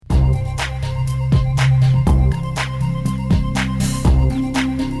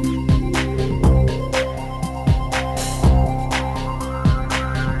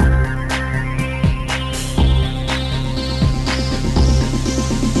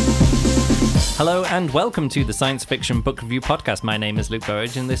Hello and welcome to the Science Fiction Book Review Podcast. My name is Luke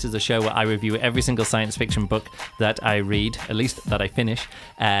Burridge and this is a show where I review every single science fiction book that I read, at least that I finish.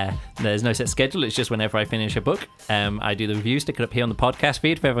 There's no set schedule, it's just whenever I finish a book. I do the review, stick it up here on the podcast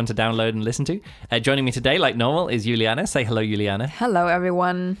feed for everyone to download and listen to. Joining me today, like normal, is Juliana. Say hello, Juliana. Hello,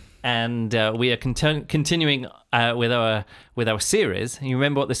 everyone. And we are continuing with our series. You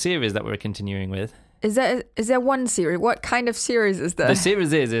remember what the series that we're continuing with? Is there one series? What kind of series is there? The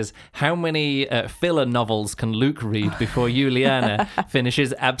series is how many filler novels can Luke read before Juliana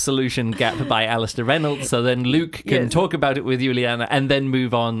finishes Absolution Gap by Alastair Reynolds, so then Luke can talk about it with Juliana and then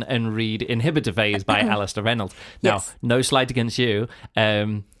move on and read Inhibitor Phase by Alastair Reynolds. Now, no slight against you.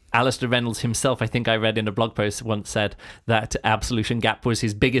 Alastair Reynolds himself, I think I read in a blog post once, said that Absolution Gap was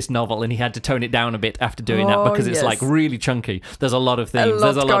his biggest novel and he had to tone it down a bit after doing that because it's like really chunky. There's a lot of things.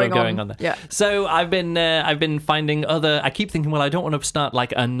 There's a lot of going on there. Yeah. So I've been finding I keep thinking, well, I don't want to start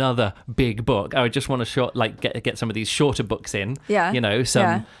like another big book. I just want to get some of these shorter books in. Yeah.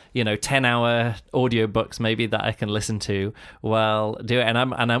 10-hour audio books maybe that I can listen to while do it. And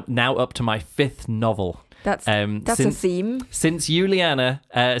I'm now up to my fifth novel. That's a theme. Since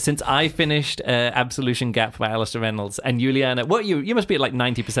I finished Absolution Gap by Alastair Reynolds, and Juliana, you must be at like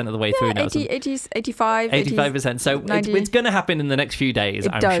 90% of the way through now. 85%. So it's going to happen in the next few days,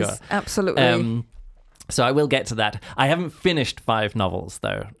 I'm sure. It does, absolutely. So I will get to that. I haven't finished 5 novels,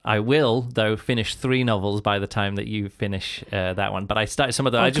 though. I will, though, finish 3 novels by the time that you finish that one. But I started some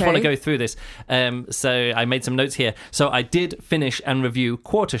of them. Okay. I just want to go through this. So I made some notes here. So I did finish and review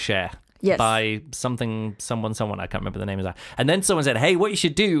Quarter Share. Yes. By someone, I can't remember the name of that. And then someone said, hey, what you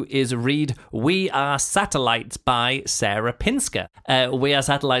should do is read We Are Satellites by Sarah Pinsker. We Are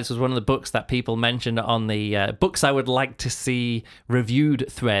Satellites was one of the books that people mentioned on the books I would like to see reviewed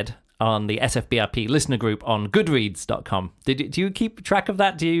thread on the SFBRP listener group on Goodreads.com. Do you keep track of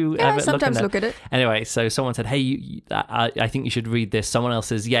that? Do you ever sometimes look at it? Anyway, so someone said, hey, I think you should read this. Someone else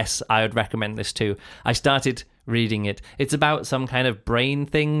says, yes, I would recommend this too. I started reading it. It's about some kind of brain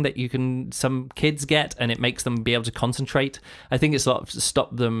thing that some kids get, and it makes them be able to concentrate. I think it's sort of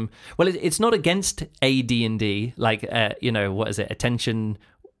stop them. Well, it's not against AD&D, like what is it? Attention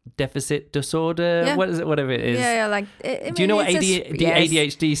deficit disorder. Yeah. What is it? Whatever it is. Yeah. Do you know what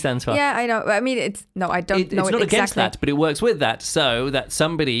ADHD stands for? Yeah, I know. I mean, I don't know it exactly. It's not against that, but it works with that, so that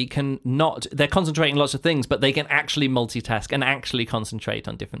somebody they're concentrating lots of things, but they can actually multitask and actually concentrate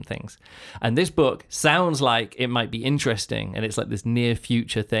on different things. And this book sounds like it might be interesting, and it's like this near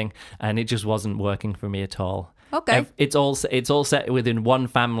future thing, and it just wasn't working for me at all. Okay. It's all set within one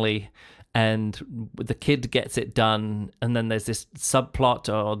family, and the kid gets it done, and then there's this subplot,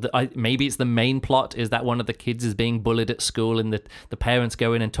 or maybe it's the main plot, is that one of the kids is being bullied at school, and the parents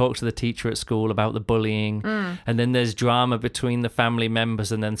go in and talk to the teacher at school about the bullying, and then there's drama between the family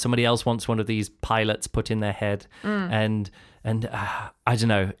members, and then somebody else wants one of these pilots put in their head, and I don't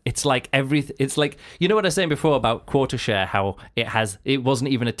know. It's like it's like, you know what I was saying before about Quarter Share, how it wasn't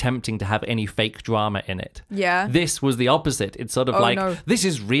even attempting to have any fake drama in it. Yeah. This was the opposite. It's sort of this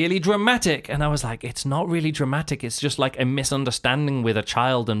is really dramatic. And I was like, it's not really dramatic. It's just like a misunderstanding with a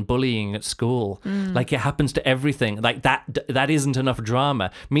child and bullying at school. Like it happens to everything. Like that isn't enough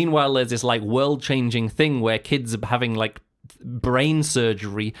drama. Meanwhile, there's this like world-changing thing where kids are having like brain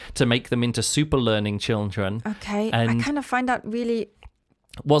surgery to make them into super learning children. Okay, and I kind of find that really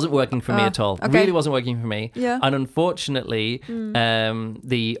wasn't working for me at all. Okay. Really wasn't working for me. Yeah. And unfortunately,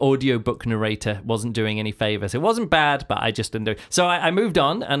 the audiobook narrator wasn't doing any favors. It wasn't bad, but I just didn't do it. So I moved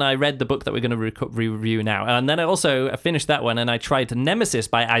on and I read the book that we're going to review now. And then I also finished that one and I tried Nemesis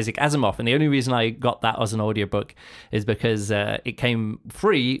by Isaac Asimov. And the only reason I got that as an audiobook is because it came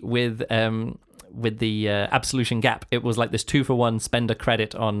free with the Absolution Gap. It was like this 2-for-1 spender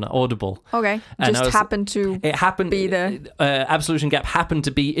credit on Audible. Okay, happened to be the Absolution Gap happened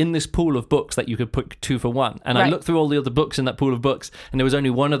to be in this pool of books that you could put 2-for-1. And I looked through all the other books in that pool of books, and there was only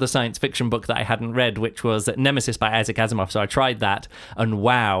one other science fiction book that I hadn't read, which was Nemesis by Isaac Asimov. So I tried that, and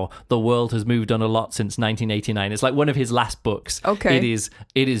wow, the world has moved on a lot since 1989. It's like one of his last books. Okay,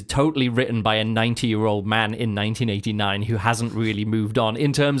 it is totally written by a 90-year-old man in 1989 who hasn't really moved on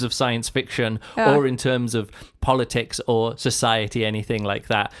in terms of science fiction. Or in terms of politics or society, anything like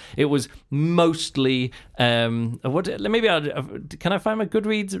that. It was mostly can I find my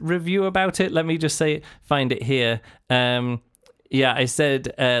Goodreads review about it? Let me just find it here. Yeah, I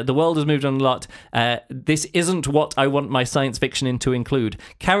said, the world has moved on a lot. This isn't what I want my science fiction in to include.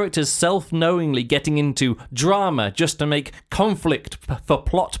 Characters self-knowingly getting into drama just to make conflict for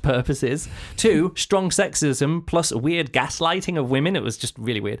plot purposes. 2, strong sexism plus weird gaslighting of women. It was just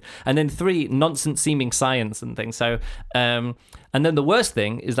really weird. And then 3, nonsense-seeming science and things. So, and then the worst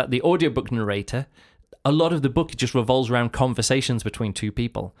thing is that the audiobook narrator, a lot of the book just revolves around conversations between two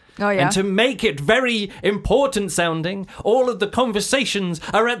people. Oh, yeah. And to make it very important sounding, all of the conversations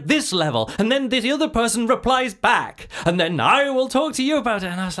are at this level. And then the other person replies back. And then I will talk to you about it.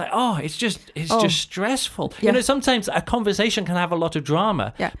 And I was like, it's just stressful. Yeah. You know, sometimes a conversation can have a lot of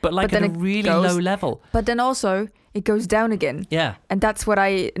drama, but at a really low level. But then also, it goes down again. Yeah. And that's what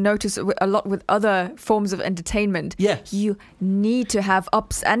I notice a lot with other forms of entertainment. Yes. You need to have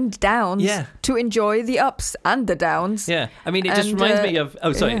ups and downs to enjoy the ups and the downs. Yeah. I mean, it just reminds me of...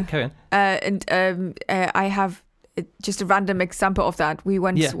 Oh, sorry, carry on. I have just a random example of that.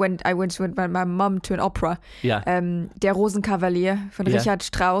 I went with my mum to an opera. Yeah. Der Rosenkavalier von Richard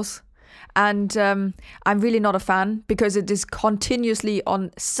Strauss. And I'm really not a fan because it is continuously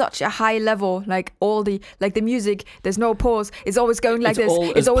on such a high level. Like the music, there's no pause. It's always going like this.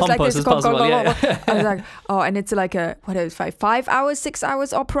 It's always like this. I was like, and it's like a 5 hours, 6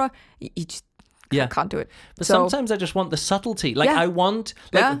 hours opera. You just can't do it. But sometimes I just want the subtlety. I want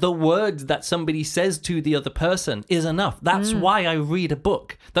the words that somebody says to the other person is enough. That's why I read a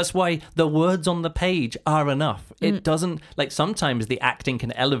book. That's why the words on the page are enough. It doesn't, sometimes the acting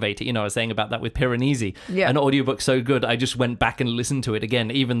can elevate it. You know, I was saying about that with Piranesi. Yeah. An audiobook so good, I just went back and listened to it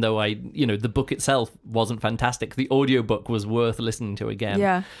again, even though the book itself wasn't fantastic. The audiobook was worth listening to again.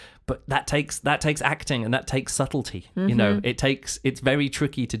 Yeah. But that takes acting and that takes subtlety. You know, it's very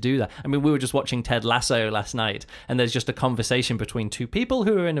tricky to do that. I mean, we were just watching Ted Lasso last night, and there's just a conversation between two people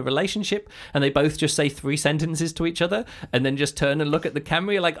who are in a relationship, and they both just say 3 sentences to each other, and then just turn and look at the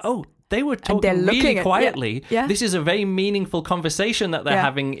camera. You're like, oh, they were talking really quietly. Yeah. This is a very meaningful conversation that they're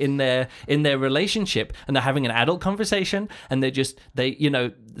having in their relationship, and they're having an adult conversation, and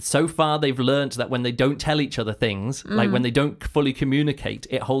so far they've learned that when they don't tell each other things, like when they don't fully communicate,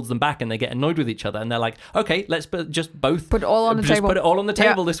 it holds them back and they get annoyed with each other, and they're like, okay, let's just both put it all on the table. Put it all on the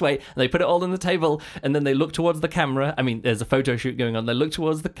table this way. And they put it all on the table, and then they look towards the camera. I mean, there's a photo shoot going on. They look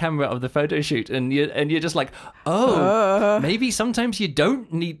towards the camera of the photo shoot, and you're just like, maybe sometimes you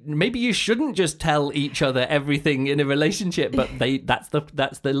don't need. Maybe you shouldn't just tell each other everything in a relationship. But that's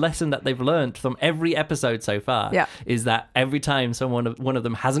the lesson that they've learned from every episode so far. Yeah. Is that every time one of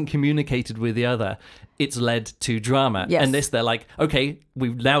them hasn't communicated with the other, it's led to drama. Yes. And they're like, okay,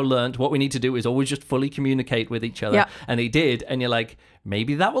 we've now learned what we need to do is always just fully communicate with each other. Yeah. And they did, and you're like,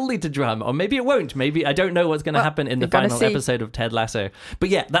 maybe that will lead to drama, or maybe it won't. Maybe I don't know what's going to happen in the final episode of Ted Lasso. But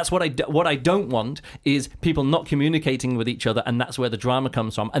yeah, that's what I don't want is people not communicating with each other, and that's where the drama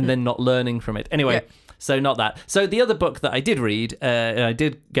comes from, and then not learning from it. Anyway, so not that. So the other book that I did read, and I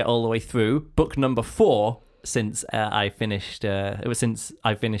did get all the way through, book number 4. Since I finished Absolution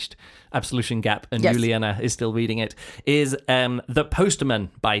Gap, and Juliana is still reading it, is The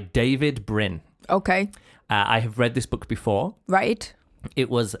Postman by David Brin. Okay. I have read this book before. Right. It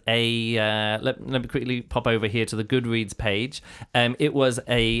was let me quickly pop over here to the Goodreads page. It was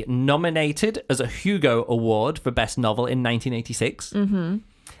nominated as a Hugo Award for Best Novel in 1986. Mm-hmm.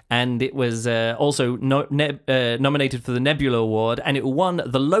 And it was also nominated for the Nebula Award, and it won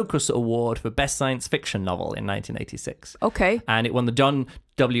the Locus Award for Best Science Fiction Novel in 1986. Okay. And it won the John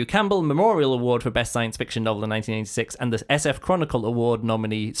W. Campbell Memorial Award for Best Science Fiction Novel in 1986, and the SF Chronicle Award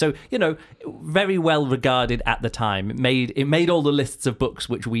nominee. So, very well regarded at the time. It made all the lists of books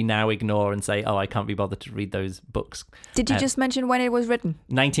which we now ignore and say, oh, I can't be bothered to read those books. Did you just mention when it was written?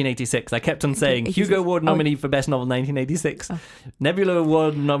 1986. I kept on saying Hugo Award nominee for Best Novel 1986. Nebula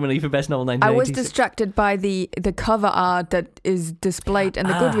Award nominee for Best Novel 1986. I was distracted by the cover art that is displayed in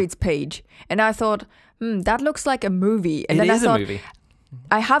the Goodreads page, and I thought, that looks like a movie. And then I thought, a movie.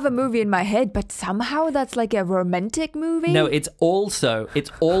 I have a movie in my head, but somehow that's like a romantic movie. No, it's also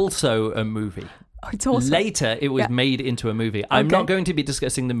a movie. Oh, it's also later it was made into a movie. I'm not going to be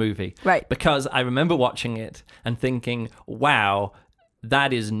discussing the movie, right? Because I remember watching it and thinking, wow,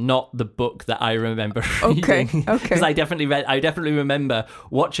 that is not the book that I remember reading. Okay. Because I definitely remember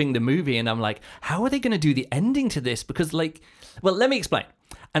watching the movie, and I'm like, how are they going to do the ending to this? Because let me explain.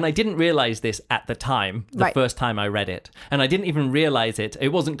 And I didn't realize this at the time, first time I read it. And I didn't even realize it. It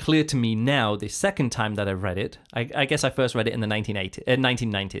wasn't clear to me now, the second time that I've read it. I guess I first read it in the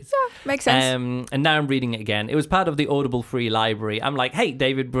 1990s. Yeah, makes sense. And now I'm reading it again. It was part of the Audible free library. I'm like, hey,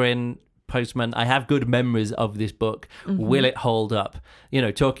 David Brin, Postman. I have good memories of this book. Will it hold up? You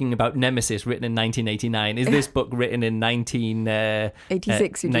know, talking about Nemesis, written in 1989. Is this book written in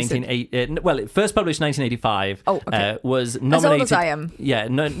 86? Well, it first published 1985. Oh, okay. Was nominated. As old as I am.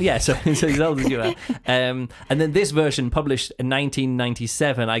 Yeah, so as old as you are. And then this version published in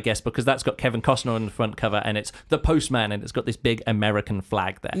 1997, I guess, because that's got Kevin Costner on the front cover, and it's The Postman, and it's got this big American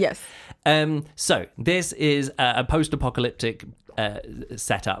flag there. Yes. So this is a post-apocalyptic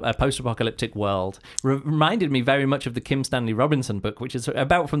setup, a post-apocalyptic world. Reminded me very much of the Kim Stanley Robinson book, which is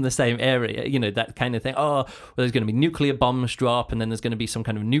about from the same area, you know, that kind of thing. Oh, well, there's going to be nuclear bombs drop, and then there's going to be some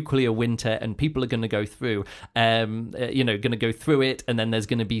kind of nuclear winter, and people are going to go through, going to go through it, and then there's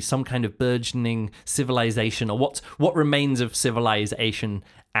going to be some kind of burgeoning civilization, or what remains of civilization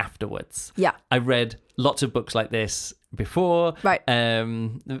afterwards. Yeah. I've read lots of books like this before. Right.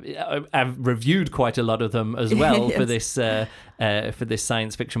 I've reviewed quite a lot of them as well Yes. for this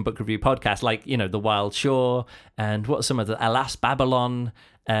science fiction book review podcast, like, you know, The Wild Shore, and what's some of the Alas Babylon.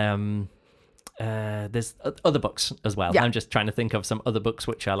 There's other books as well. Yeah. I'm just trying to think of some other books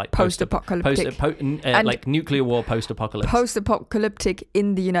which are like Post-apocalyptic. like nuclear war post-apocalypse. Post-apocalyptic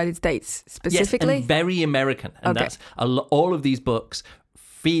in the United States specifically. Yes, and very American. And Okay. that's all of these books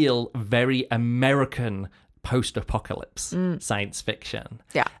feel very American post-apocalypse science fiction.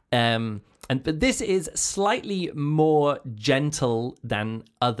 Yeah. But this is slightly more gentle than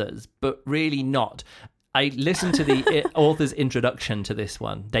others, but really not. I listened to the author's introduction to this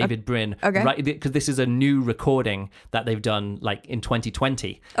one, David Brin, Okay. right? Because this is a new recording that they've done, like in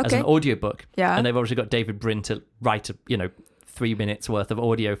 2020, as Okay. an audiobook. Yeah. And they've obviously got David Brin to write 3 minutes worth of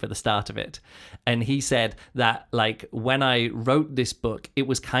audio for the start of it. And he said that, like, when I wrote this book, it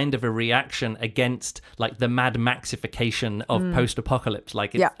was kind of a reaction against, like, the Mad Maxification of post-apocalypse.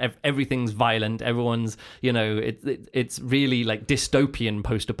 Like, everything's violent, everyone's, it's really, like, dystopian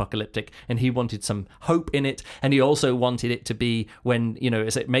post-apocalyptic, and he wanted some hope in it. And he also wanted it to be, when,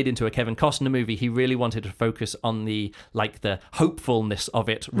 it's made into a Kevin Costner movie, he really wanted to focus on the hopefulness of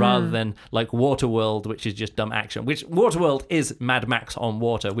it, rather than, like, Waterworld, which is just dumb action, which Waterworld is Mad Max on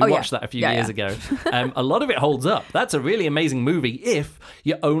water. We watched that a few years ago. A lot of it holds up. That's a really amazing movie if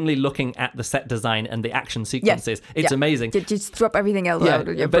you're only looking at the set design and the action sequences. It's amazing. Just drop everything else out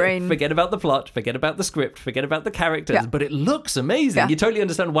of your brain. Forget about the plot, forget about the script, forget about the characters, Yeah. but it looks amazing. Yeah. You totally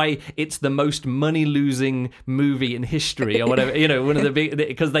understand why it's the most money-losing movie in history, or whatever. One of the big,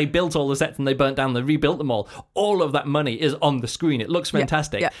 because they built all the sets and they burnt down, they rebuilt them all. All of that money is on the screen. It looks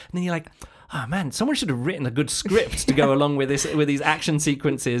fantastic. Yeah. And then you're like, oh man, someone should have written a good script to go along with this, with these action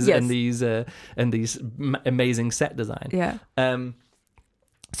sequences Yes. and these amazing set design. Yeah.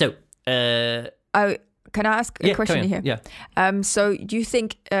 So, Can I ask a question here? Yeah. So do you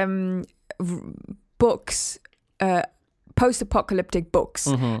think books, post-apocalyptic books,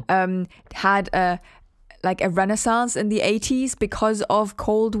 had a renaissance in the 80s because of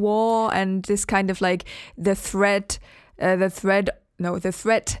Cold War and this kind of like the threat of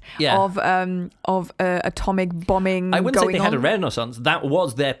atomic bombing. I wouldn't say going they had a on? renaissance. That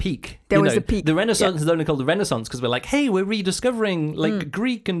was their peak. There was a peak. The Renaissance is only called the Renaissance because we're like, hey, we're rediscovering like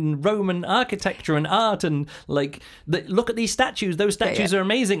Greek and Roman architecture and art, and like look at these statues. Those statues are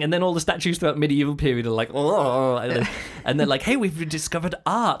amazing. And then all the statues throughout medieval period are like, oh, and they're like, hey, we've rediscovered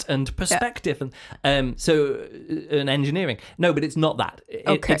art and perspective and engineering. No, but it's not that.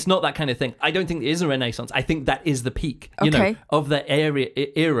 It's not that kind of thing. I don't think there is a Renaissance. I think that is the peak. Of the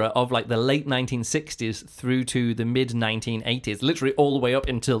era of like the late 1960s through to the mid 1980s, literally all the way up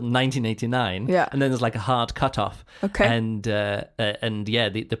until 1989. Yeah. And then there's like a hard cutoff. Okay. And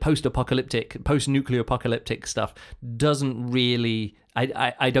the post-apocalyptic, post-nuclear apocalyptic stuff doesn't really.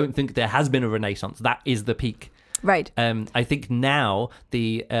 I don't think there has been a renaissance. That is the peak. Right. I think now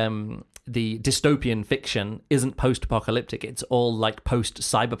the dystopian fiction isn't post-apocalyptic. It's all like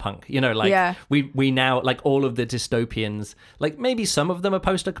post-cyberpunk. We now, like, all of the dystopians, like maybe some of them are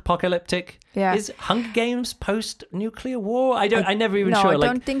post-apocalyptic. Yeah. Is Hunger Games post-nuclear war? I never even no, sure. I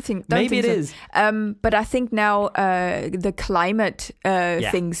Like, don't think maybe it so. is. But I think now the climate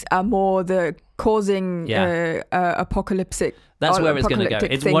things are more the causing apocalyptic. That's where it's going to go.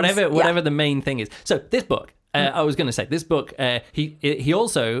 apocalyptic It's things. whatever the main thing is. So this book. I was going to say, this book, he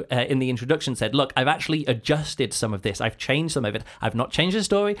also, in the introduction, said, look, I've actually adjusted some of this. I've changed some of it. I've not changed the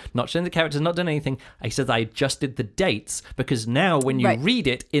story, not changed the characters, not done anything. He says I adjusted the dates because now when you read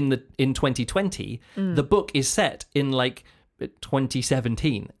it in 2020, the book is set in like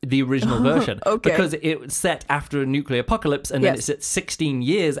 2017, the original version, because it was set after a nuclear apocalypse, and then it's set 16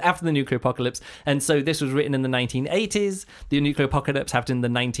 years after the nuclear apocalypse. And so this was written in the 1980s, the nuclear apocalypse happened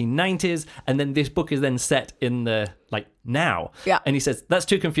in the 1990s, and then this book is then set in the now. Yeah. And he says, that's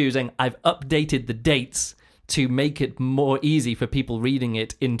too confusing. I've updated the dates to make it more easy for people reading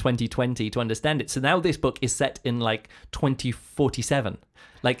it in 2020 to understand it. So now this book is set in 2047.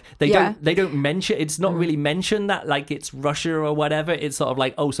 They don't mention, it's not really mentioned that it's Russia or whatever. It's sort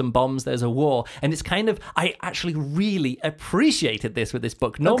of some bombs, there's a war. And it's kind of, I actually really appreciated this with this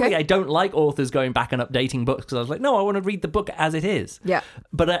book. Normally I don't like authors going back and updating books because I was like, no, I want to read the book as it is. Yeah.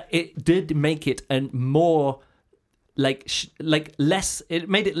 But it did make it more less, it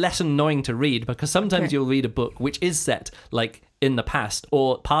made it less annoying to read, because sometimes you'll read a book which is set in the past,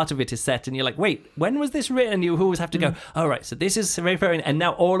 or part of it is set and you're like, wait, when was this written? And you always have to go, all right, so this is referring, and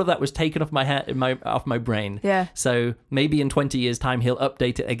now all of that was taken off my head, off my brain. Yeah. So maybe in 20 years time he'll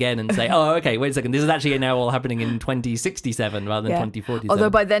update it again and say, oh, okay, wait a second, this is actually now all happening in 2067 rather than 2047. Although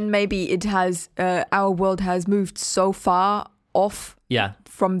by then maybe it has our world has moved so far off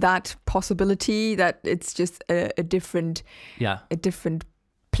from that possibility that it's just a different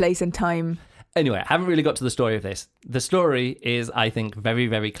place and time. Anyway, I haven't really got to the story of this. The story is, I think, very,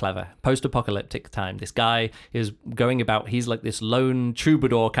 very clever. Post-apocalyptic time. This guy is going about, he's like this lone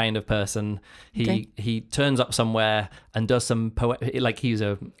troubadour kind of person. He turns up somewhere and does some he's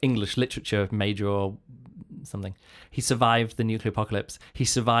a English literature major or something. He survived the nuclear apocalypse. He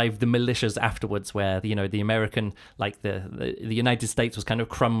survived the militias afterwards, where the American, the United States was kind of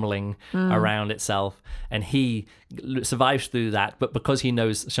crumbling around itself, and he survives through that. But because he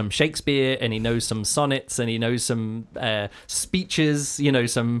knows some Shakespeare and he knows some sonnets and he knows some speeches,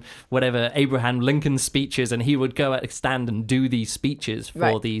 some whatever Abraham Lincoln speeches, and he would go stand and do these speeches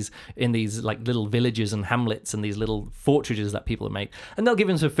for these little villages and hamlets and these little fortresses that people have made, and they'll give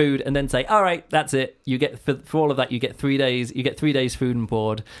him some food and then say, all right, that's it. You get for all of that, you get 3 days. You get 3 days food and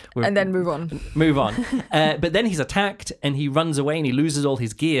board, and then move on. But then he's attacked and he runs away and he loses all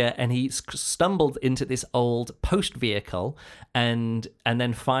his gear, and he stumbled into this old post vehicle and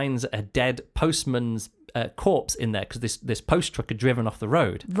then finds a dead postman's corpse in there, because this post truck had driven off the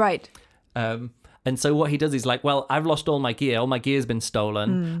road. Right. And so what he does is well, I've lost all my gear. All my gear's been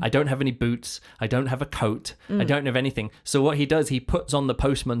stolen. I don't have any boots. I don't have a coat. I don't have anything. So what he does, he puts on the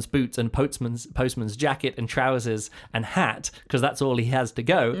postman's boots and postman's jacket and trousers and hat, because that's all he has to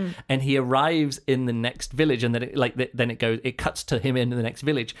go. And he arrives in the next village, and then it cuts to him in the next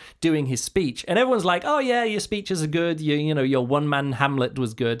village doing his speech. And everyone's like, oh yeah, your speeches are good. Your one-man Hamlet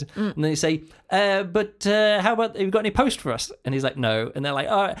was good. And then they say, but how about, have you got any post for us? And he's like, no. And they're like,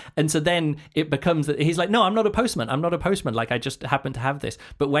 oh. And so then it becomes that he's like, no, I'm not a postman. I just happen to have this.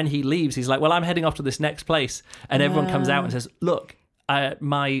 But when he leaves, he's like, well, I'm heading off to this next place. And everyone comes out and says, look,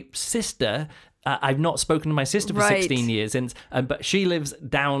 my sister, I've not spoken to my sister for 16 years, but she lives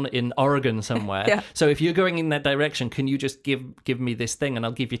down in Oregon somewhere. So if you're going in that direction, can you just give me this thing and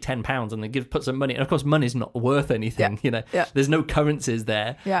I'll give you £10, and then put some money. And of course, money's not worth anything. There's no currencies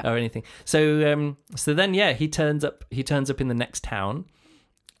there or anything. So then he turns up in the next town,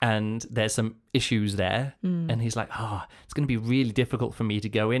 and there's some issues there. And he's like, it's going to be really difficult for me to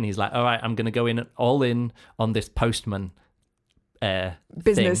go in. He's like, all right, I'm going to go in on this postman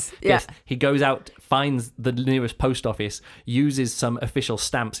business thing. Yes. He goes out, finds the nearest post office, uses some official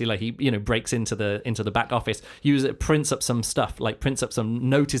stamps. He breaks into the back office, prints up some stuff, prints up some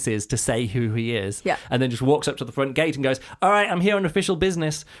notices to say who he is, and then just walks up to the front gate and goes, all right, I'm here on official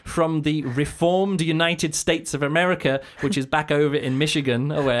business from the Reformed United States of America, which is back over in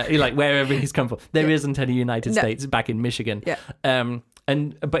Michigan, or wherever he's come from. There isn't any United States back in Michigan.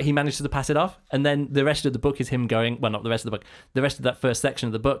 But he manages to pass it off, and then the rest of the book is him going, well, not the rest of the book, the rest of that first section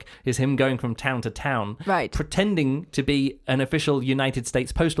of the book is him going from town to town, pretending to be an official United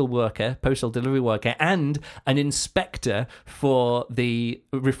States postal delivery worker, and an inspector for the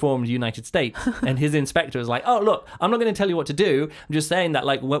Reformed United States. And his inspector is like, oh, look, I'm not going to tell you what to do. I'm just saying that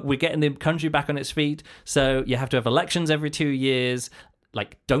we're getting the country back on its feet, so you have to have elections every 2 years.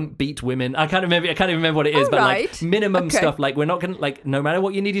 Don't beat women. I can't even remember what it is, but minimum stuff. We're not going to, no matter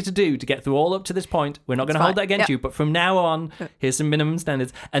what you needed to do to get through all up to this point, we're not going to hold that against you. But from now on, here's some minimum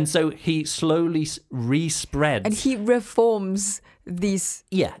standards. And so he slowly respreads. And he reforms these.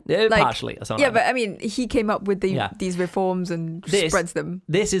 Partially. But I mean, he came up with these reforms and spreads them.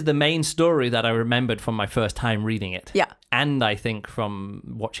 This is the main story that I remembered from my first time reading it. Yeah. And I think from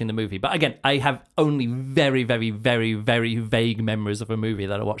watching the movie. But again, I have only very, very, very, very vague memories of a movie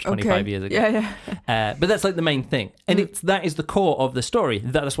that I watched 25 years ago. But that's the main thing. And that is the core of the story.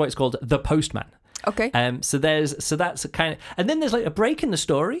 That's why it's called The Postman. Okay. So that's a kind of, and then there's like a break in the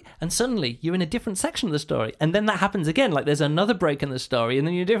story, and suddenly you're in a different section of the story, and then that happens again. Like there's another break in the story, and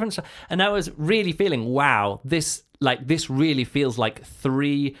then you're different. And I was really feeling, wow, this really feels like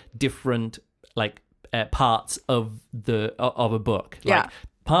 3 different parts of a book. Like,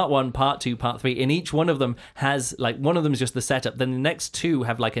 Part 1, Part 2, Part 3, and each one of them has, like, one of them is just the setup. Then the next 2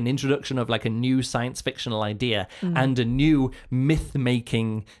 have, like, an introduction of, like, a new science fictional idea and a new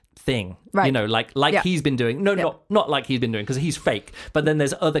myth-making thing, right? You know, like he's been doing. No, not like he's been doing, because he's fake. But then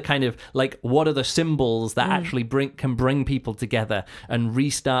there's other kind of, like, what are the symbols that actually can bring people together and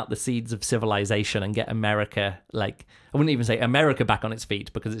restart the seeds of civilization and get America, like, I wouldn't even say America back on its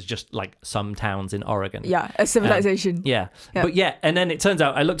feet, because it's just like some towns in Oregon. Yeah, a civilization. But and then it turns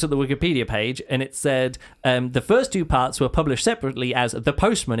out I looked at the Wikipedia page and it said the first 2 parts were published separately as The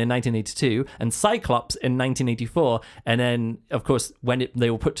Postman in 1982 and Cyclops in 1984. And then, of course, when they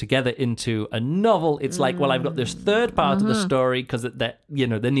were put together into a novel, it's like, well, I've got this third part of the story because there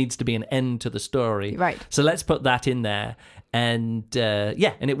needs to be an end to the story. Right. So let's put that in there. And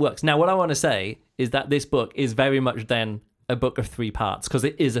and it works. Now, what I want to say is that this book is very much then a book of 3 parts, because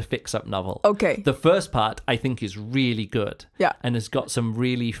it is a fix-up novel. Okay. The first part, I think, is really good. Yeah. And has got some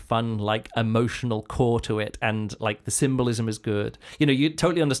really fun, like, emotional core to it, and, like, the symbolism is good. You know, you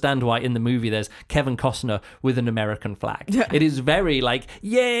totally understand why in the movie there's Kevin Costner with an American flag. Yeah. It is very, like,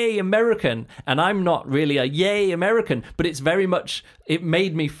 yay, American. And I'm not really a yay, American, but it's very much, it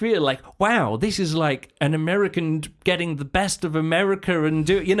made me feel like, wow, this is like an American getting the best of America and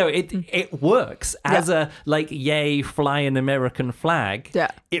it works as a, like, yay, fly an American flag. Yeah.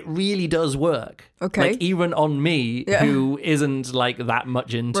 It really does work. Okay. Like, even on me, who isn't, like, that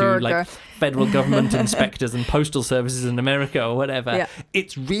much into like federal government inspectors and postal services in America or whatever,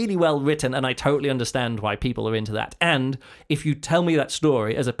 it's really well written, and I totally understand why people are into that. And if you tell me that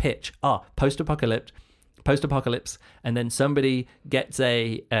story as a pitch, post-apocalypse, and then somebody accidentally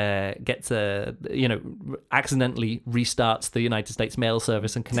restarts the United States mail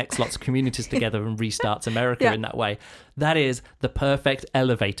service and connects lots of communities together and restarts America in that way. That is the perfect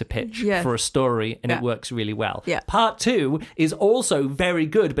elevator pitch for a story, and it works really well. Yeah. Part 2 is also very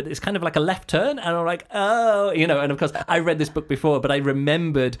good, but it's kind of like a left turn, and I'm like, and of course, I read this book before, but I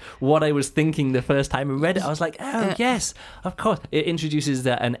remembered what I was thinking the first time I read it. I was like, yes, of course. It introduces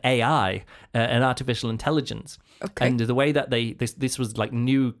an AI, an artificial intelligence. Okay. And the way that this was like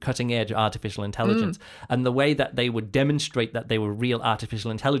new cutting edge artificial intelligence, and the way that they would demonstrate that they were real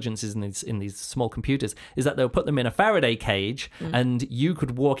artificial intelligences in these small computers is that they'll put them in a Faraday cage, and you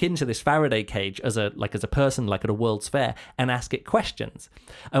could walk into this Faraday cage as a person, like at a World's Fair, and ask it questions.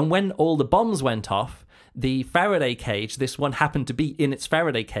 And when all the bombs went off, the Faraday cage, this one happened to be in its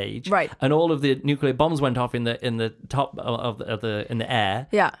Faraday cage, right? And all of the nuclear bombs went off in the top of the air,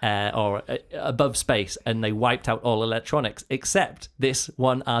 or above space, and they wiped out all electronics except this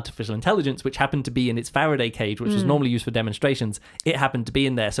one artificial intelligence, which happened to be in its Faraday cage, which is normally used for demonstrations. It happened to be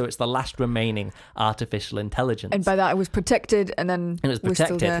in there, so it's the last remaining artificial intelligence. And by that, it was protected, and then it was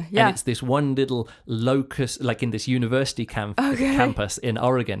protected, and it's this one little locus, like in this university campus in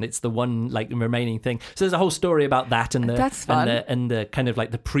Oregon. It's the one, like, remaining thing. So there's a whole story about that, and the kind of like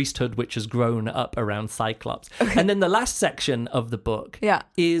the priesthood which has grown up around Cyclops. Okay. And then the last section of the book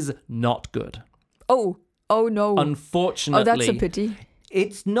is not good. Oh no. Unfortunately. Oh, that's a pity.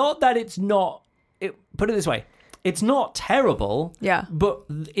 It's not that it's not... put it this way. It's not terrible, but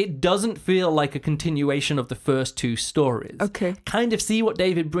it doesn't feel like a continuation of the first 2 stories. Okay. Kind of see what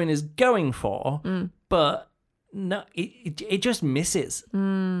David Brin is going for, but no, it just misses.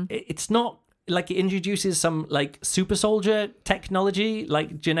 It's not... Like, it introduces some, like, super soldier technology,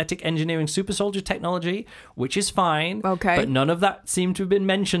 like genetic engineering super soldier technology, which is fine. Okay. But none of that seemed to have been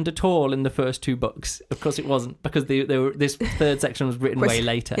mentioned at all in the first 2 books. Of course it wasn't, because this third section was written way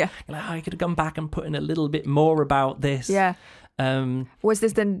later. Yeah. Like, I could have gone back and put in a little bit more about this. Yeah. Was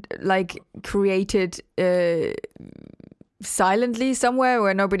this then, like, created... silently somewhere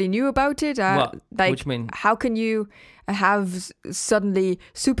where nobody knew about it? What? Like, which mean? How can you have suddenly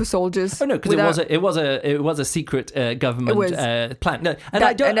super soldiers? Oh no, because it was a secret government plan. No, and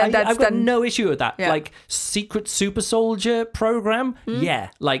I've got no issue with that. Yeah. Like, secret super soldier program,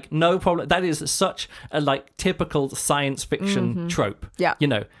 like, no problem. That is such a, like, typical science fiction trope. Yeah, you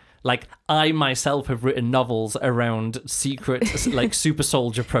know. Like, I myself have written novels around secret, like, super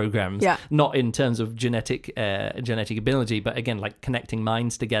soldier programs. Yeah. Not in terms of genetic ability, but again, like, connecting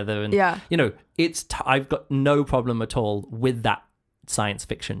minds together. And, you know, I've got no problem at all with that science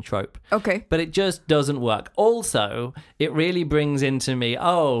fiction trope. Okay. But it just doesn't work. Also, it really brings into me,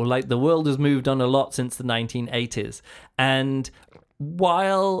 like, the world has moved on a lot since the 1980s. And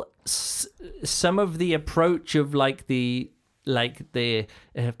while some of the approach of like the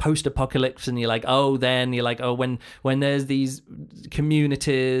post-apocalypse, and you're like, when there's these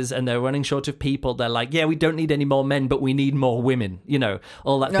communities and they're running short of people, they're like, yeah, we don't need any more men, but we need more women,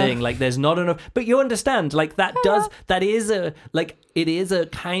 all that thing. Like, there's not enough, but you understand, like, it is a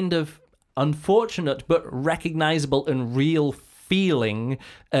kind of unfortunate but recognizable and real feeling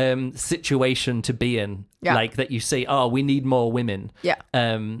situation to be in. Like, that you say, oh, we need more women.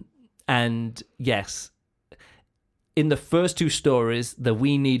 And yes, in the first two stories, the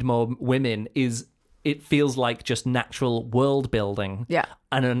we need more women it feels like just natural world building.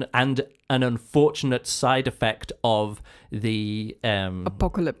 And an unfortunate side effect of the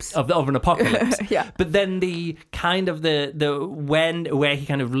apocalypse of an apocalypse. But then the kind of where he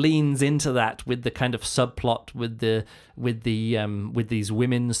kind of leans into that with the kind of subplot with these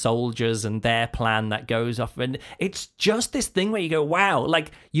women soldiers and their plan that goes off, and it's just this thing where you go, wow,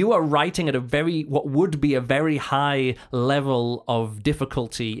 like, you are writing at what would be a very high level of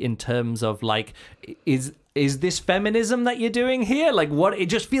difficulty in terms of, like, is this feminism that you're doing here? Like, what? It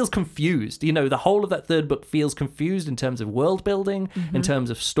just feels confused. The whole of that third book feels confused in terms of world building, in terms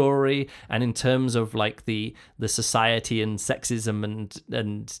of story, and in terms of, like, the society and sexism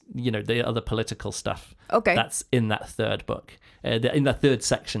and the other political stuff. Okay. That's in that third book, in the third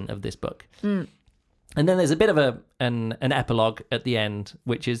section of this book. And then there's a bit of an epilogue at the end,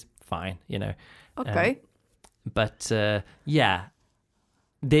 which is fine, Okay. Yeah.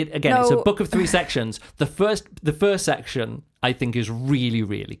 It's a book of 3 sections. The first section, I think, is really,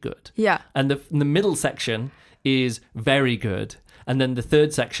 really good. And the middle section is very good. And then the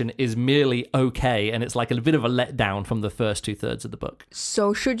third section is merely okay, and it's like a bit of a letdown from the first 2/3 of the book.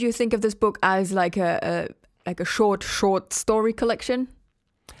 So should you think of this book as like a short story collection?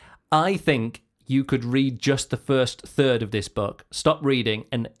 I think you could read just the first third of this book, stop reading,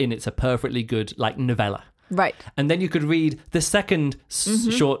 and it's a perfectly good, like, novella. Right. And then you could read the second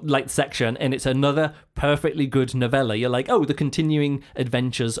short, like, section, and it's another perfectly good novella. You're like, oh, the continuing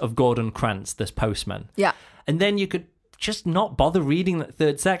adventures of Gordon Krantz, this postman. And then you could just not bother reading that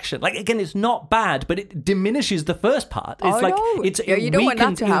third section. Like, again, it's not bad, but it diminishes the first part. It's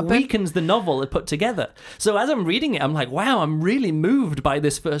it weakens the novel it put together. So as I'm reading it, I'm like, wow, I'm really moved by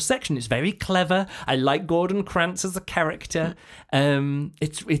this first section. It's very clever. I like Gordon Krantz as a character.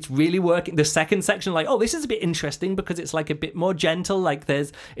 It's really working. The second section, like, oh, this is a bit interesting because it's like a bit more gentle. Like,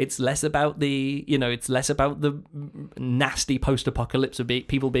 it's less about the nasty post-apocalypse of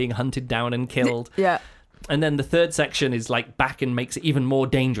people being hunted down and killed. And then the third section is, like, back and makes it even more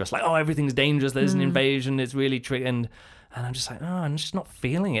dangerous. Like, oh, everything's dangerous. There's an invasion. It's really tricky. And I'm just like, oh, I'm just not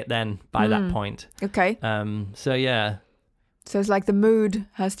feeling it then by that point. Okay. So, yeah. So it's like the mood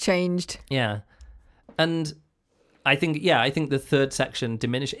has changed. Yeah. And I think the third section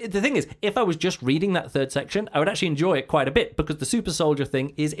diminished. The thing is, if I was just reading that third section, I would actually enjoy it quite a bit because the super soldier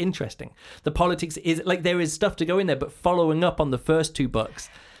thing is interesting. The politics is, like, there is stuff to go in there, but following up on the first 2 books,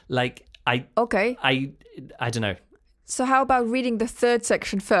 like, I don't know. So how about reading the third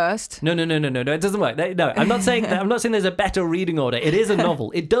section first? No, it doesn't work. No, I'm not saying there's a better reading order. It is a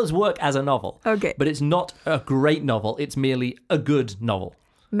novel. It does work as a novel. Okay. But it's not a great novel. It's merely a good novel.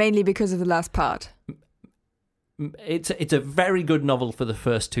 Mainly because of the last part. It's a very good novel for the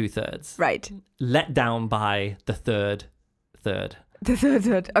first 2/3. Right. Let down by the third third. The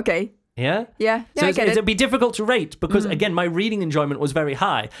third. Okay. Yeah? Yeah, so I get it. It'd be difficult to rate because, again, my reading enjoyment was very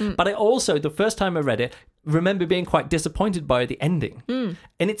high. But I also, the first time I read it, remember being quite disappointed by the ending.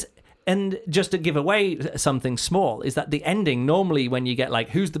 And just to give away something small, is that the ending, normally when you get,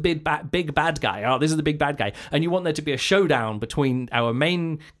 like, who's the big bad guy? Oh, this is the big bad guy. And you want there to be a showdown between our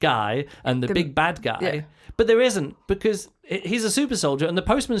main guy and the big bad guy. Yeah. But there isn't, because he's a super soldier and the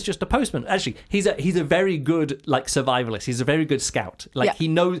postman's just a postman. Actually, he's a very good, like, survivalist. He's a very good scout. Like, he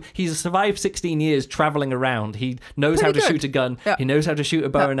knows, he's survived 16 years traveling around. He knows how to shoot a gun. Yeah. He knows how to shoot a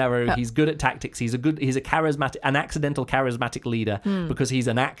bow and arrow. Yeah. He's good at tactics. He's an accidental charismatic leader because he's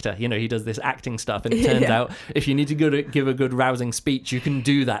an actor. He does this acting stuff, and it turns out if you need to give a good rousing speech, you can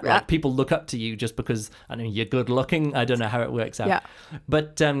do that. Yeah. Like, people look up to you just because, you're good looking. I don't know how it works out. Yeah.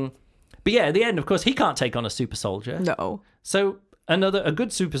 But yeah, at the end, of course, he can't take on a super soldier. No. So a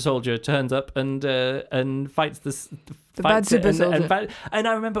good super soldier turns up and fights the bad super soldier. And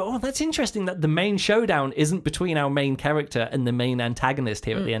I remember, that's interesting that the main showdown isn't between our main character and the main antagonist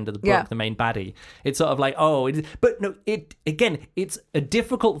here at the end of the book, the main baddie. It's sort of like, but no, it's a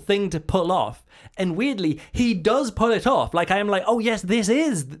difficult thing to pull off. And weirdly, he does pull it off. Like, I am like, oh yes, this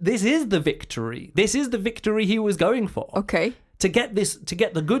is the victory. This is the victory he was going for. Okay. to get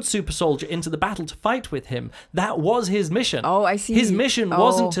the good super soldier into the battle to fight with him. That was his mission. Oh, I see. His mission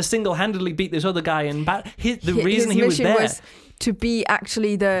wasn't to single-handedly beat this other guy in battle. The reason he was there was to be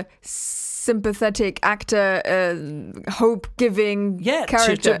actually the sympathetic actor, hope-giving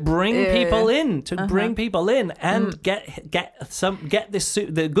character. to bring people in, bring people in, and get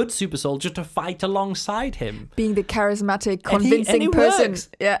the good super soldier to fight alongside him, being the charismatic, convincing person. Works.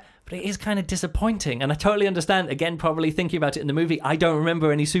 Yeah. But it is kind of disappointing, and I totally understand. Again, probably thinking about it in the movie, I don't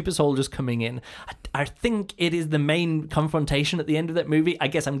remember any super soldiers coming in. I think it is the main confrontation at the end of that movie. I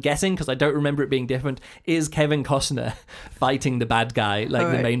guess I'm guessing because I don't remember it being different. Is Kevin Costner fighting the bad guy,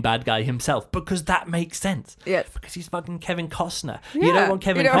 the main bad guy himself? Because that makes sense. Yes. Because he's fucking Kevin Costner. Yeah, you don't want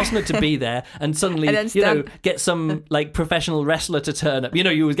Kevin Costner to be there and suddenly get some professional wrestler to turn up. You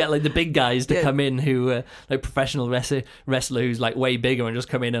always get the big guys to come in who professional wrestler who's way bigger and just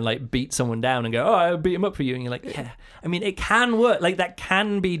come in and beat someone down and go, oh, I'll beat him up for you. And you're like, yeah. I mean, it can work. That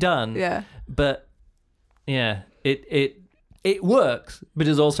can be done. Yeah. But yeah, it works, but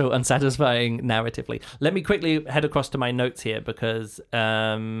is also unsatisfying narratively. Let me quickly head across to my notes here because,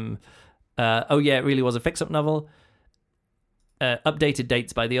 it really was a fix-up novel. Updated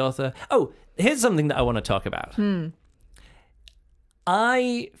dates by the author. Oh, here's something that I want to talk about.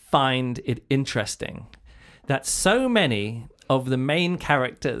 I find it interesting that so many of the main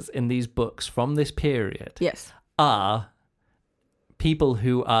characters in these books from this period are people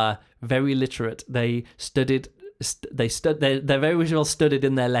who are very literate. They're very well studied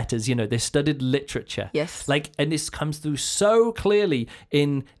in their letters. They studied literature. Yes. And this comes through so clearly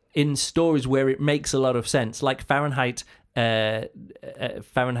in stories where it makes a lot of sense, like Fahrenheit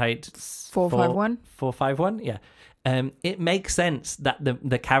 451. 451, yeah. It makes sense that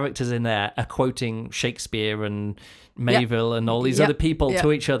the characters in there are quoting Shakespeare and Mayville and all these other people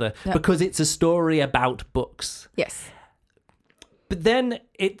to each other because it's a story about books. Yes. But then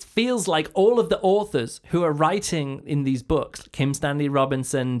it feels like all of the authors who are writing in these books, Kim Stanley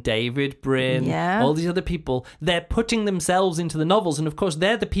Robinson, David Brin, all these other people, they're putting themselves into the novels. And of course,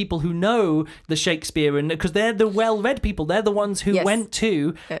 they're the people who know the Shakespeare, and because they're the well-read people. They're the ones who went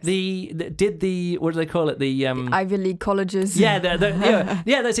to what do they call it? The Ivy League colleges. Yeah,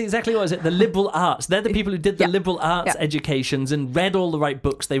 that's exactly what it is. The liberal arts. They're the people who did the liberal arts educations and read all the right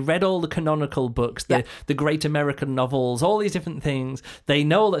books. They read all the canonical books, the great American novels, all these different things. They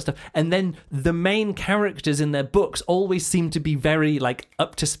know all that stuff. And then the main characters in their books always seem to be very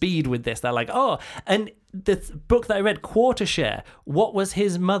up to speed with this. They're and the book that I read, Quartershare, what was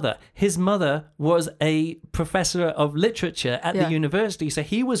his mother? His mother was a professor of literature at the university, so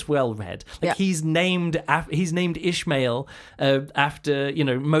he was well read. He's named Ishmael after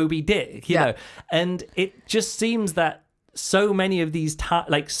Moby Dick, you know. And it just seems that so many of these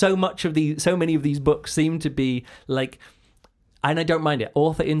so many of these books seem to be and I don't mind it.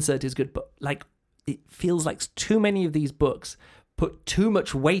 Author insert is good, but it feels like too many of these books put too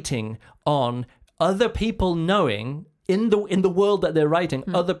much weighting on other people knowing in the world that they're writing,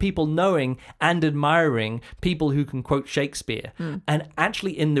 other people knowing and admiring people who can quote Shakespeare. And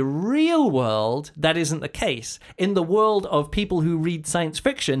actually in the real world, that isn't the case. In the world of people who read science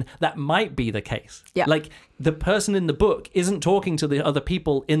fiction, that might be the case. Yeah. The person in the book isn't talking to the other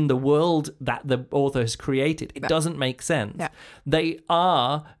people in the world that the author has created. It doesn't make sense. Yeah. They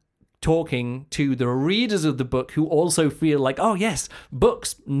are talking to the readers of the book who also feel oh yes,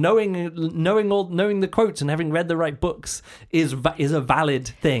 books, knowing the quotes and having read the right books is a valid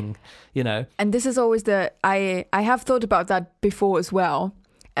thing, And this is always I have thought about that before as well.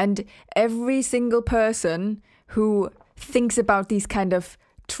 And every single person who thinks about these kind of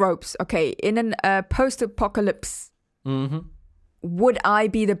tropes, in a post-apocalypse, would I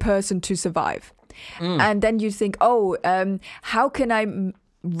be the person to survive? And then you think, how can I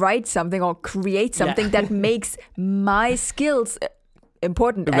write something or create something that makes my skills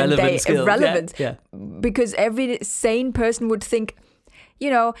important irrelevant? Because every sane person would think,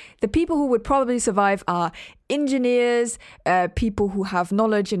 the people who would probably survive are engineers, people who have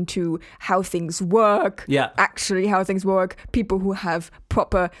knowledge into how things work, actually how things work, people who have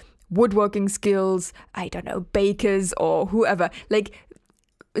proper woodworking skills, I don't know, bakers or whoever,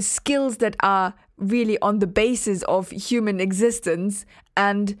 skills that are really on the basis of human existence,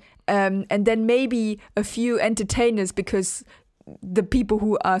 and then maybe a few entertainers, because the people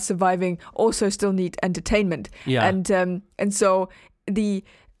who are surviving also still need entertainment. And so the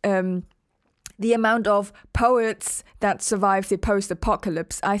amount of poets that survive the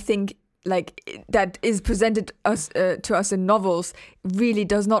post-apocalypse, I think, that is presented to us in novels really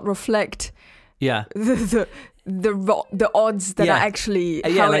does not reflect the odds that Yeah. are actually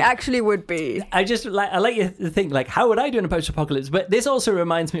Yeah, how like- it actually would be. I like you to think like, how would I do in a post-apocalypse? But this also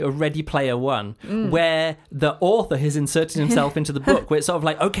reminds me of Ready Player One, where the author has inserted himself into the book, where it's sort of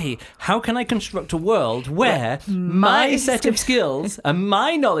like, okay, how can I construct a world where my set of skills and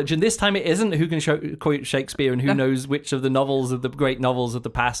my knowledge, and this time it isn't who can quote Shakespeare and who knows which of the novels of the great novels of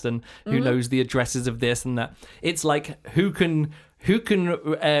the past and who knows the addresses of this and that. It's like who can.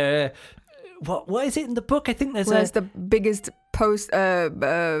 What is it in the book? I think Where's the biggest pop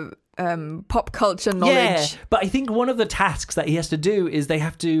culture knowledge? Yeah, but I think one of the tasks that he has to do is they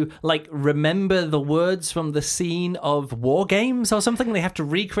have to like remember the words from the scene of War Games or something. They have to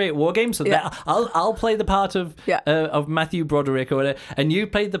recreate War Games. So that I'll play the part of Matthew Broderick or whatever, and you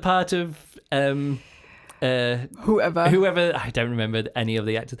played the part of whoever. I don't remember any of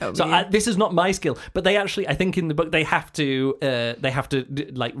the actors. So this is not my skill, but they actually, I think in the book they have to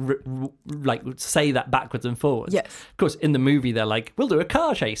like say that backwards and forwards. Yes. Of course, in the movie they're like, we'll do a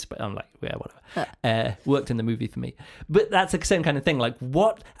car chase, but I'm like, yeah, whatever. Worked in the movie for me, but that's the same kind of thing. Like,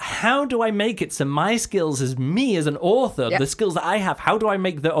 how do I make it so my skills as me as an author, the skills that I have, how do I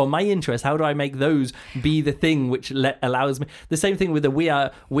make or my interests, how do I make those be the thing which allows me? The same thing with the we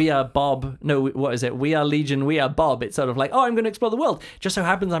are Bob. No, what is it? We are Legion, we are Bob. It's sort of like, oh, I'm going to explore the world. Just so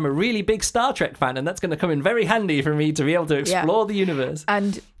happens I'm a really big Star Trek fan, and that's going to come in very handy for me to be able to explore the universe.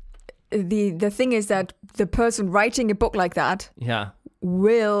 And the thing is that the person writing a book like that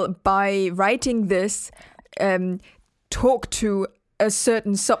will, by writing this, talk to a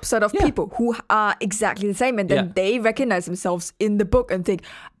certain subset of people who are exactly the same, and then they recognize themselves in the book and think,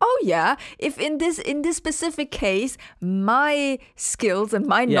 oh yeah, if in this specific case my skills and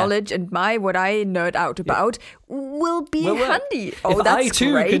my knowledge and what I nerd out about will be handy. If I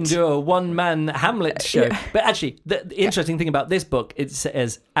too can do a one-man Hamlet show. But actually, the interesting thing about this book is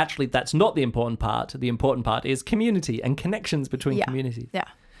actually that's not the important part. The important part is community and connections between communities. Yeah.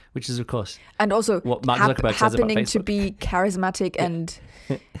 Which is, of course, and also what Mark Zuckerberg says about happening Facebook. to be charismatic and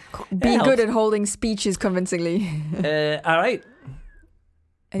be good at holding speeches convincingly. All right.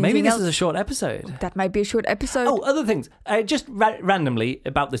 Maybe this is a short episode. That might be a short episode. Oh, other things. Just randomly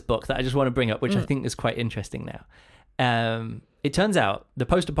about this book that I just want to bring up, which I think is quite interesting now. It turns out the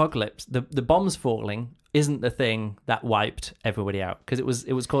post-apocalypse, the bombs falling isn't the thing that wiped everybody out, because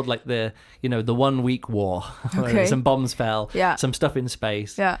it was called like the 1 week war. Okay. Some bombs fell, some stuff in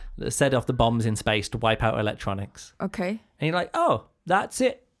space, set off the bombs in space to wipe out electronics. Okay. And you're like, oh, that's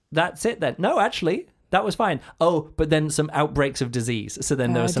it then. No, actually, that was fine. Oh, but then some outbreaks of disease. So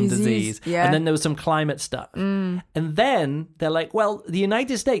then there was some disease. Yeah. And then there was some climate stuff. And then they're like, well, the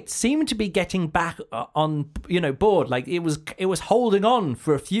United States seemed to be getting back on, board. Like it was holding on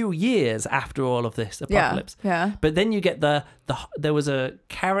for a few years after all of this apocalypse. Yeah. But then you get there was a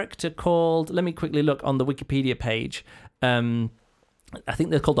character called, let me quickly look on the Wikipedia page. I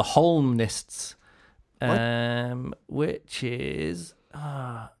think they're called the Holmnists, which is...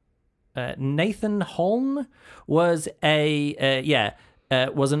 Nathan Holm was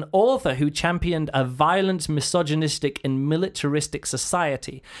was an author who championed a violent, misogynistic, and militaristic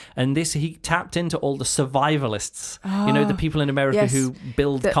society. And he tapped into all the survivalists. The people in America who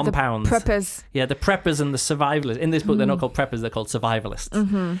build compounds. The preppers. Yeah, the preppers and the survivalists. In this book, they're not called preppers, they're called survivalists.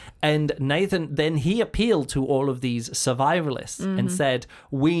 Mm-hmm. And Nathan, then he appealed to all of these survivalists and said,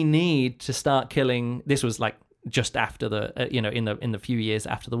 we need to start killing... This was like just after the in the few years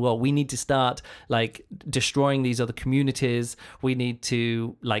after the war, we need to start like destroying these other communities. We need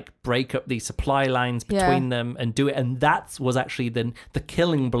to like break up these supply lines between them and do it. And that was actually then the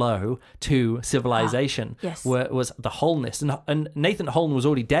killing blow to civilization. Was the Holmness. And Nathan Holm was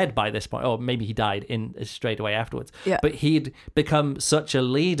already dead by this point, or maybe he died straight away afterwards. But he'd become such a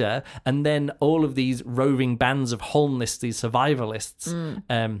leader, and then all of these roving bands of Holmnists, these survivalists,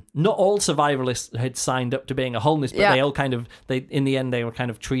 not all survivalists had signed up to being a Holmnist, but they all in the end they were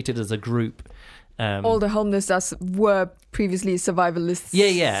kind of treated as a group. All the Holmnists were previously survivalists.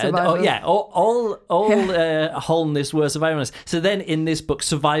 All Holmnists were survivalists. So then in this book,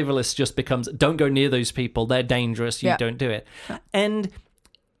 survivalist just becomes, don't go near those people, they're dangerous, you don't do it. And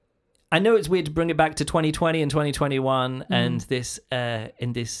I know it's weird to bring it back to 2020 and 2021 and this the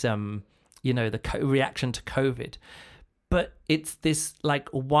reaction to COVID. But it's this like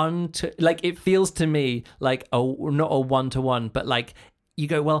it feels to me like not a one-to-one, but like you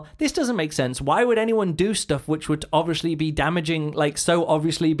go, well, this doesn't make sense. Why would anyone do stuff which would obviously be damaging,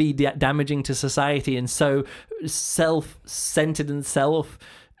 damaging to society and so self-centered and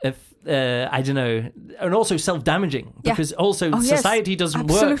I don't know, and also self-damaging, because also society doesn't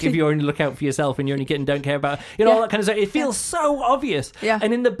work absolutely. if you only look out for yourself and you only don't care about, all that kind of stuff. It feels so obvious. Yeah.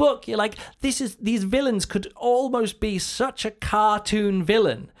 And in the book, you're like, these villains could almost be such a cartoon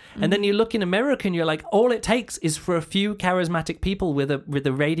villain. And then you look in America and you're like, all it takes is for a few charismatic people with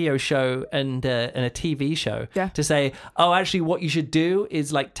a radio show and a TV show to say, oh, actually, what you should do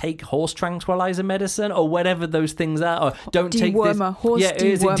is like take horse tranquilizer medicine or whatever those things are, or don't take this. Horse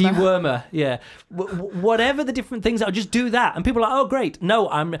Dewormer. Yeah. Whatever the different things are, just do that. And people are like, oh, great. No,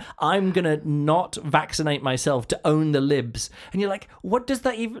 I'm going to not vaccinate myself to own the libs. And you're like, what does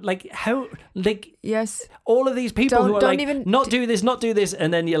that even, like, how, like, yes, all of these people who are like, even not do this.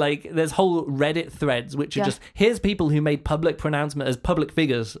 And then you're like, there's whole Reddit threads, which are just, here's people who made public pronouncement as public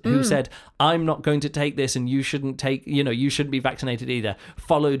figures who said, I'm not going to take this and you shouldn't you shouldn't be vaccinated either.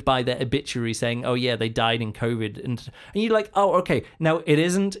 Followed by their obituary saying, oh yeah, they died in COVID. And you're like, oh, okay. Now it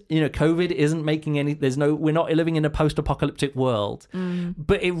isn't, COVID isn't making any, we're not living in a post-apocalyptic world.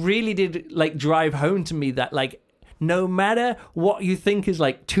 But it really did like drive home to me that like, no matter what you think is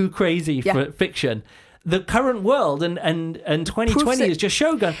like too crazy for fiction, the current world and 2020 has just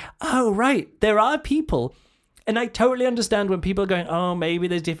shown, oh, right, there are people. And I totally understand when people are going, oh, maybe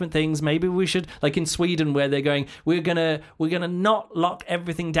there's different things. Maybe we should, like in Sweden, where they're going, we're gonna not lock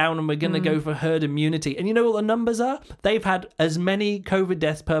everything down and we're gonna go for herd immunity. And you know what the numbers are? They've had as many COVID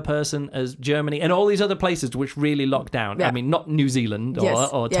deaths per person as Germany and all these other places which really locked down. Yeah. I mean, not New Zealand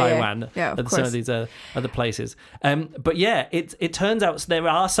or Taiwan and some of these other places. But yeah, it turns out there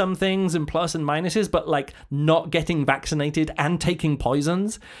are some things and plus and minuses, but like not getting vaccinated and taking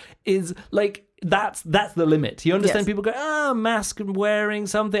poisons is like, that's the limit. You understand? People go, mask wearing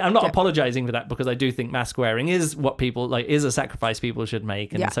something. I'm not apologizing for that, because I do think mask wearing is what people like, is a sacrifice people should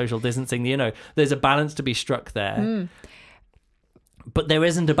make, and social distancing, there's a balance to be struck there. But there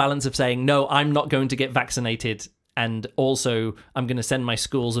isn't a balance of saying, no, I'm not going to get vaccinated, and also I'm going to send my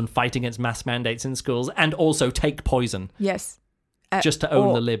schools and fight against mask mandates in schools, and also take poison. Yes. Just to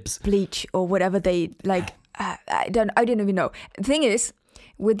own the libs. Bleach or whatever they like. I don't even know. The thing is,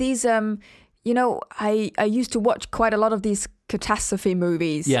 with these I used to watch quite a lot of these catastrophe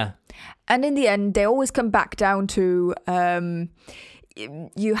movies. Yeah. And in the end, they always come back down to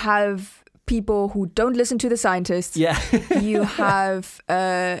you have people who don't listen to the scientists. Yeah. You have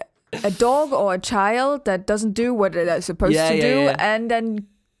a dog or a child that doesn't do what they're supposed to do. Yeah. And then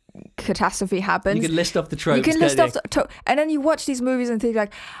catastrophe happens. You can list off the tropes. And then you watch these movies and think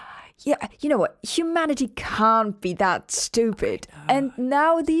like, yeah, you know what? Humanity can't be that stupid. And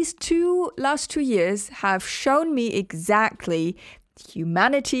now these last 2 years have shown me exactly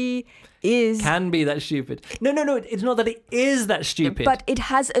humanity can be that stupid. No, it's not that it is that stupid. But it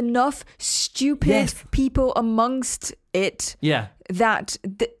has enough stupid people amongst it that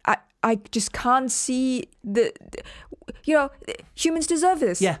I just can't see humans deserve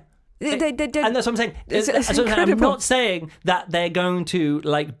this. Yeah. And that's what I'm saying. I'm not saying that they're going to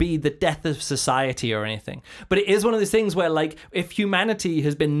like be the death of society or anything, but it is one of those things where like if humanity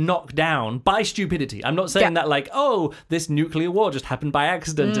has been knocked down by stupidity, I'm not saying that like, oh, this nuclear war just happened by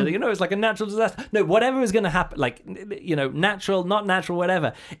accident, it's like a natural disaster. No, whatever is going to happen, like natural, not natural,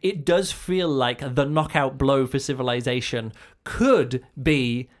 whatever. It does feel like the knockout blow for civilization could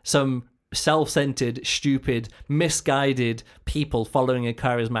be some self-centered, stupid, misguided people following a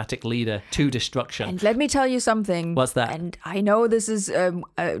charismatic leader to destruction. And let me tell you something. What's that? And I know this is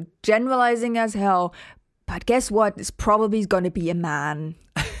generalizing as hell, but guess what? It's probably going to be a man.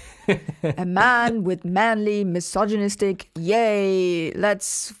 A man with manly, misogynistic, yay,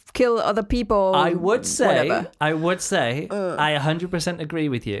 let's kill other people. I would say, I 100% agree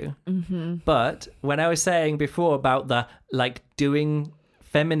with you. Mm-hmm. But when I was saying before about the like doing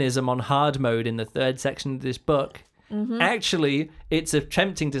feminism on hard mode in the third section of this book, actually it's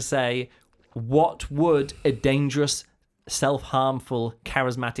attempting to say, what would a dangerous, self-harmful,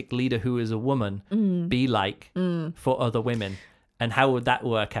 charismatic leader who is a woman be like for other women? And how would that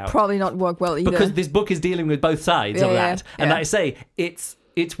work out? Probably not work well either. Because this book is dealing with both sides of that. And like I say, it's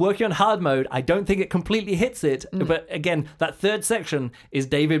working on hard mode. I don't think it completely hits it. But again, that third section is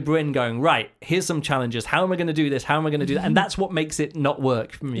David Brin going, right, here's some challenges. How am I going to do this? How am I going to do that? And that's what makes it not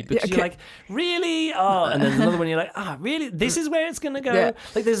work for me. Because you're like, really? Oh, and then another one you're like, really? This is where it's going to go? Yeah.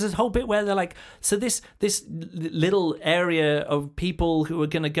 Like there's this whole bit where they're like, so this little area of people who are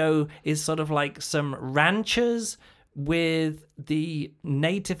going to go is sort of like some ranchers with the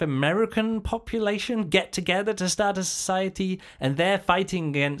Native American population get together to start a society, and they're fighting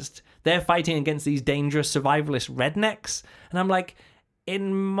against these dangerous survivalist rednecks. And I'm like,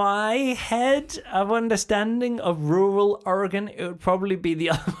 in my head of understanding of rural Oregon, it would probably be the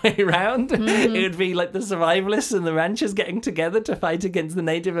other way around. It would be like the survivalists and the ranchers getting together to fight against the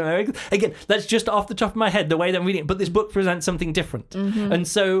Native Americans. Again, that's just off the top of my head, the way that I'm reading it. But this book presents something different. And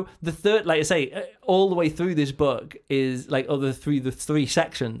so the third, like I say, all the way through this book is like, through the three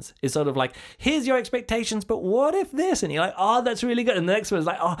sections is sort of like, here's your expectations, but what if this? And you're like, oh, that's really good. And the next one is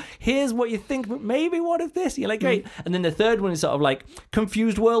like, oh, here's what you think, but maybe what if this? And you're like, great. And then the third one is sort of like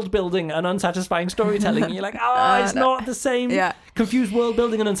confused world building and unsatisfying storytelling. And you're like, it's not the same. Yeah. Confused world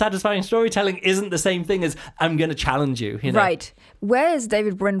building and unsatisfying storytelling isn't the same thing as I'm going to challenge you. You know? Right. Where is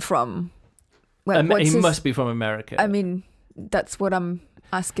David Brin from? He must be from America. I mean, that's what I'm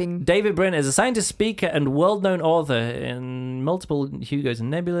asking. David Brin is a scientist, speaker, and world-known author in multiple Hugos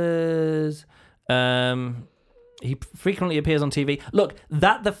and Nebulas. He frequently appears on TV. Look,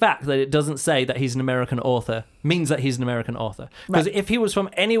 the fact that it doesn't say that he's an American author means that he's an American author. Because if he was from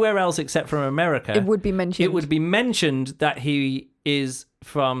anywhere else except from America, it would be mentioned. It would be mentioned that he is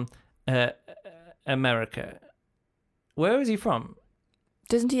from America. Where is he from?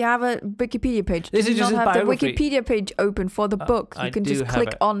 Doesn't he have a Wikipedia page? This is just his biography. The Wikipedia page open for the book. You can just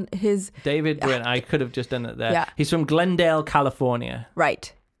click on his... David Brin. I could have just done it there. Yeah. He's from Glendale, California.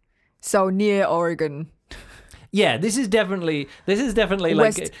 Right. So near Oregon. Yeah, this is definitely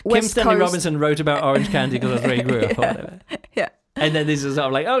like Kim West Stanley Coast. Robinson wrote about orange candy because that's where he grew up or whatever. Yeah. And then this is sort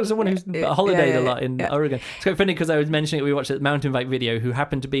of like, someone who's holidayed a lot in Oregon. It's quite funny because I was mentioning it, we watched a mountain bike video who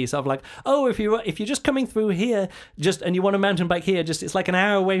happened to be sort of like, if you're just coming through here, and you want a mountain bike here, it's like an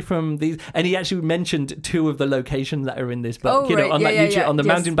hour away from these. And he actually mentioned two of the locations that are in this book, on that YouTube, on the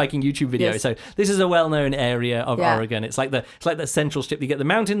mountain biking YouTube video. Yes. So this is a well-known area of Oregon. It's like the central strip. You get the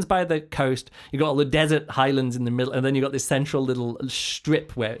mountains by the coast, you got all the desert highlands in the middle, and then you got this central little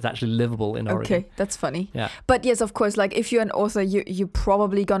strip where it's actually livable in Oregon. Okay, that's funny. Yeah. But yes, of course, like if you're an author, you're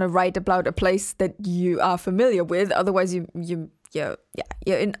probably gonna write about a place that you are familiar with. Otherwise, you're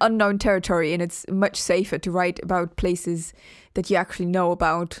in unknown territory, and it's much safer to write about places that you actually know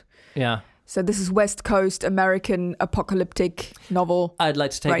about. Yeah. So this is West Coast American apocalyptic novel. I'd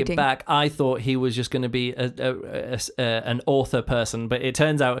like to take writing. it back. I thought he was just going to be an author person, but it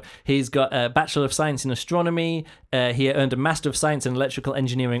turns out he's got a Bachelor of Science in Astronomy. He earned a Master of Science in Electrical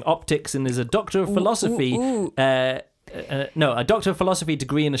Engineering Optics, and is a Doctor of Philosophy. A Doctor of Philosophy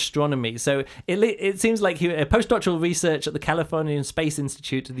degree in astronomy. So it seems like a postdoctoral research at the Californian Space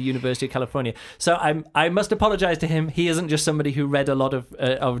Institute at the University of California. So I must apologize to him. He isn't just somebody who read a lot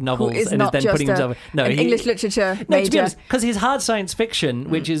of novels and is then putting himself. English literature major. To be honest, because his hard science fiction,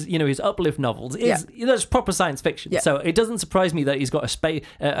 which is his uplift novels, that's proper science fiction. Yeah. So it doesn't surprise me that he's got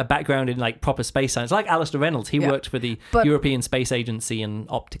a background in like proper space science, like Alistair Reynolds. He worked for the European Space Agency and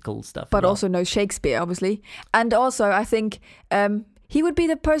optical stuff. But also knows Shakespeare, obviously, and also I think he would be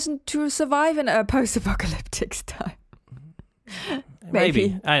the person to survive in a post-apocalyptic time.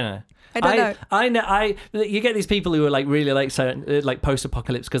 Maybe. I don't know. I don't know. You get these people who are like really like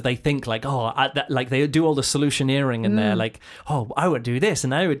post-apocalypse because they think like like they do all the solutioneering and they're like, I would do this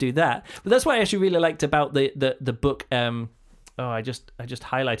and I would do that. But that's what I actually really liked about the book. I just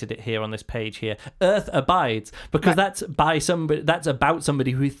highlighted it here on this page here. Earth Abides, because that's about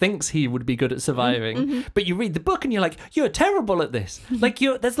somebody who thinks he would be good at surviving. Mm-hmm. But you read the book and you're like, you're terrible at this. Like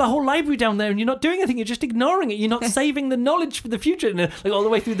there's the whole library down there and you're not doing anything. You're just ignoring it. You're not saving the knowledge for the future. And like all the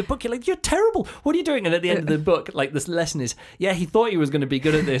way through the book, you're like, you're terrible. What are you doing? And at the end of the book, like this lesson is, he thought he was going to be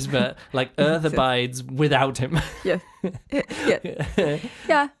good at this, but like Earth abides without him. Yeah.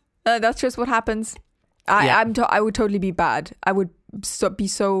 That's just what happens. I would totally be bad. I would be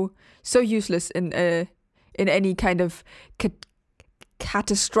so useless in any kind of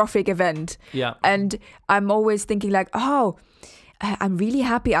catastrophic event. Yeah. And I'm always thinking like, I'm really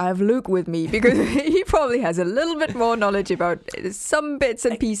happy I have Luke with me because he probably has a little bit more knowledge about some bits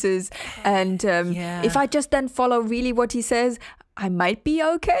and pieces. And if I just then follow really what he says, I might be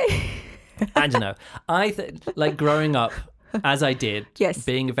okay. I don't know. Like growing up, as I did,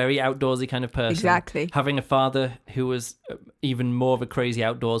 being a very outdoorsy kind of person. Exactly. Having a father who was even more of a crazy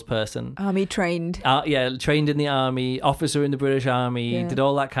outdoors person. Army trained. Trained in the army, officer in the British Army, did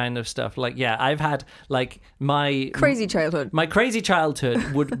all that kind of stuff. Like, I've had like my... Crazy childhood. My crazy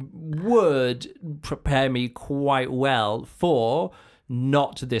childhood would prepare me quite well for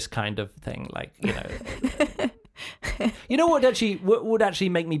not this kind of thing. Like, You know what would actually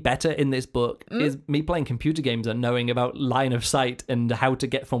make me better in this book is me playing computer games and knowing about line of sight and how to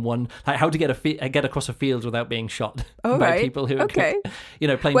get from one, like how to get across a field without being shot by people who are playing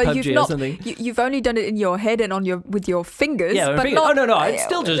PUBG or something. You've only done it in your head and with your fingers. Yeah, but not, no, I'd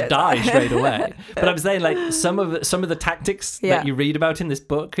still just die straight away. But I'm saying like some of the tactics that you read about in this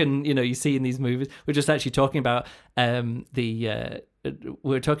book and you see in these movies. We're just actually talking about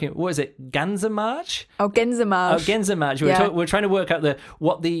we're talking, what is it, Gänsemarsch? Gänsemarsch. We're trying to work out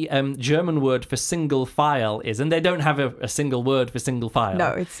what the German word for single file is, and they don't have a single word for single file.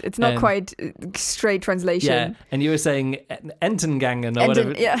 No, it's not quite straight translation. Yeah, and you were saying Entengangen or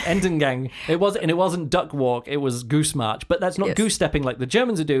whatever. Yeah. Entengang. It wasn't duck walk, it was goose march, but that's not goose stepping like the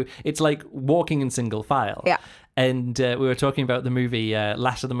Germans would do. It's like walking in single file. Yeah. And we were talking about the movie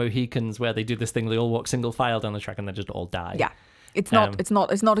Last of the Mohicans, where they do this thing, they all walk single file down the track and they just all die. Yeah. It's not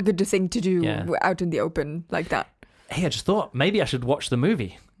a good thing to do out in the open like that. Hey, I just thought maybe I should watch the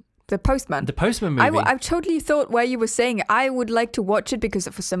movie. The Postman movie. I totally thought where you were saying I would like to watch it because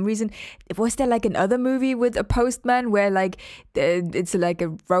for some reason, was there like another movie with a postman where like it's like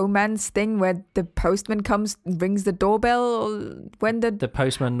a romance thing where the postman comes and rings the doorbell when the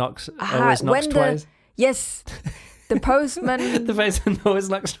postman always knocks twice? Yes. The postman... The postman always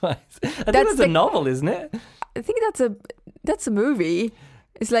knocks twice. I think that's a novel, isn't it? I think that's a movie.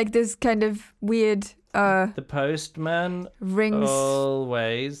 It's like this kind of weird... the postman rings...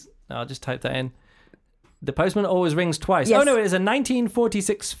 always... I'll just type that in. The postman always rings twice. Yes. Oh, no, it is a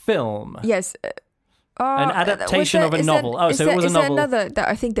 1946 film. Yes. An adaptation of a novel. It was a novel.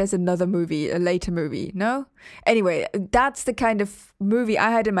 I think there's another movie, a later movie, no? Anyway, that's the kind of movie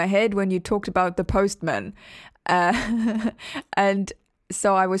I had in my head when you talked about The Postman. And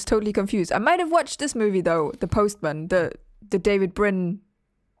so I was totally confused. I might have watched this movie, though, The Postman, the David Brin.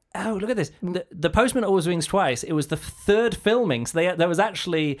 Oh, look at this. The Postman Always Rings Twice. It was the third filming. So there was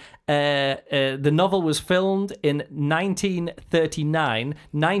actually... the novel was filmed in 1939,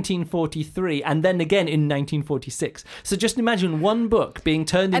 1943, and then again in 1946. So just imagine one book being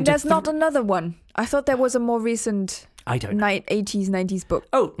turned into... And there's not another one. I thought there was a more recent... I don't know. 80s, 90s book.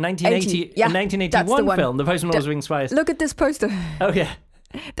 Oh, 1980, 1981 film, The Postman Always Rings Twice. Look at this poster. Oh, yeah.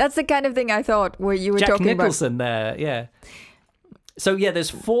 That's the kind of thing I thought where you were talking about. Jack Nicholson there, yeah. So, yeah, there's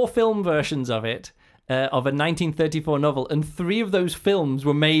 4 film versions of it, of a 1934 novel, and 3 of those films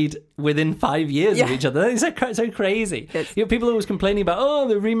were made within 5 years of each other. It's so crazy. Yes. People are always complaining about,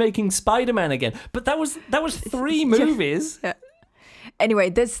 they're remaking Spider-Man again. But that was 3 movies. Yeah.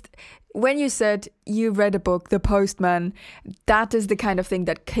 Anyway, when you said you read a book, The Postman, that is the kind of thing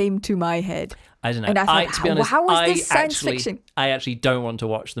that came to my head. I don't know. And I thought, to be honest, how is this science fiction? I actually don't want to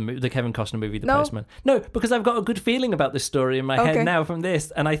watch the Kevin Costner movie, The Postman. No, because I've got a good feeling about this story in my head now from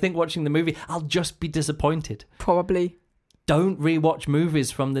this, and I think watching the movie, I'll just be disappointed. Probably. Don't rewatch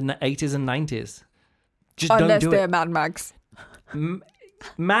movies from the 80s and 90s. Just Unless don't do they're it. Mad Max.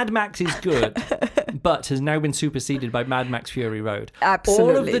 Mad Max is good, but has now been superseded by Mad Max Fury Road. Absolutely.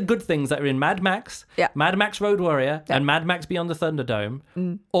 All of the good things that are in Mad Max, Mad Max Road Warrior, and Mad Max Beyond the Thunderdome,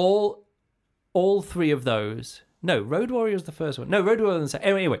 all 3 of those... No, Road Warrior is the first one. No, Road Warrior is the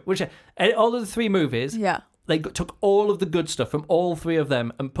second. Anyway, all of the 3 movies, they took all of the good stuff from all 3 of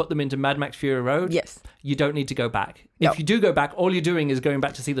them and put them into Mad Max Fury Road. Yes. You don't need to go back. No. If you do go back, all you're doing is going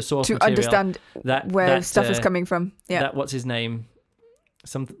back to see the source material. To understand where stuff is coming from. Yeah. What's his name?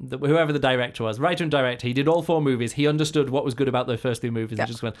 Whoever the director was, writer and director, he did all 4 movies. He understood what was good about those first 3 movies and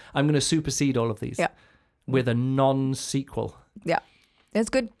just went, I'm going to supersede all of these with a non-sequel. Yeah, that's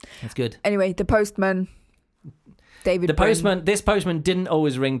good. That's good. Anyway, The Postman, David Brin. This postman didn't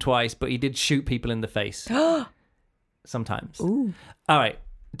always ring twice, but he did shoot people in the face. Sometimes. Ooh. All right,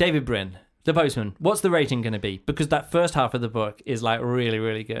 David Brin, The Postman. What's the rating going to be? Because that first half of the book is like really,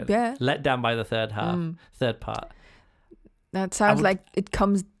 really good. Yeah. Let down by the third part. That sounds like it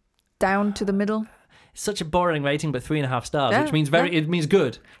comes down to the middle. It's such a boring rating, but 3.5 stars, which means it means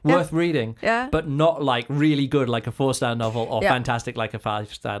good, worth reading, but not like really good like a 4-star novel or fantastic like a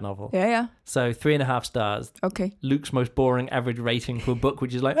 5-star novel. Yeah. So 3.5 stars. Okay. Luke's most boring average rating for a book,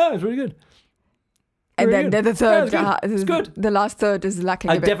 which is like, it's really good. And then the third, it's good. The last third is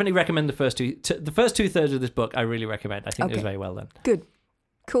lacking. I definitely recommend the first 2. The first 2/3 of this book, I really recommend. I think it was very well done. Good,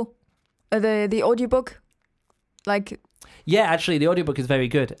 cool. The audiobook, like. Yeah, actually, the audiobook is very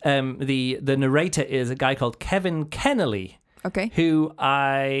good. The narrator is a guy called Kevin Kennelly. Okay. Who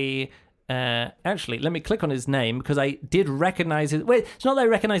I actually, let me click on his name because I did recognize his. Wait, it's not that I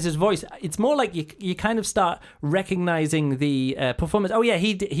recognize his voice. It's more like you kind of start recognizing the performance. Oh yeah,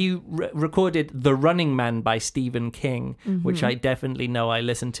 he recorded The Running Man by Stephen King, which I definitely know I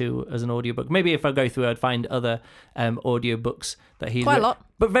listened to as an audiobook. Maybe if I go through, I'd find other audiobooks that he's quite a lot,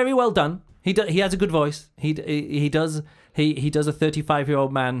 but very well done. He has a good voice. He does a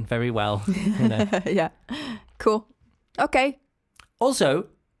 35-year-old man very well. You know. Yeah, cool. Okay. Also,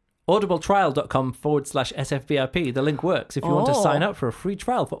 audibletrial.com/SFBRP. The link works if you want to sign up for a free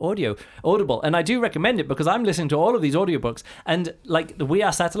trial for Audible. And I do recommend it because I'm listening to all of these audiobooks. And like the We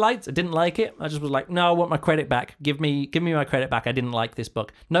Are Satellites, I didn't like it. I just was like, no, I want my credit back. Give me my credit back. I didn't like this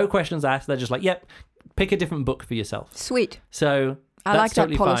book. No questions asked. They're just like, yep, pick a different book for yourself. Sweet. So I like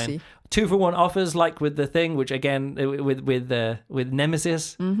totally that policy. Fine. 2-for-1 offers, like with The Thing, which again with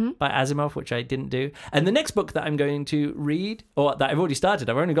Nemesis by Asimov, which I didn't do. And the next book that I'm going to read, or that I've already started,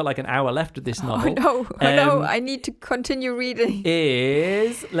 I've only got like an hour left of this novel. Oh no, I need to continue reading.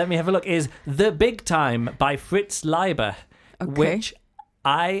 Let me have a look, is The Big Time by Fritz Leiber, which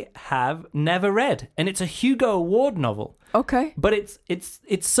I have never read. And it's a Hugo Award novel. Okay. But it's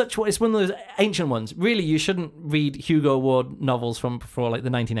one of those ancient ones. Really, you shouldn't read Hugo Award novels from before like the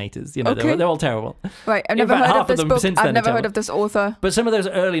 1980s. You know, they're all terrible. Right, I've never heard of this book. I've never heard of this author. But some of those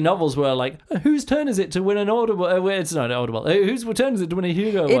early novels were like, whose turn is it to win an Audible? It's not an Audible. Whose turn is it to win a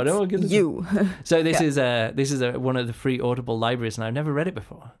Hugo Award? It's you. So this is one of the free Audible libraries, and I've never read it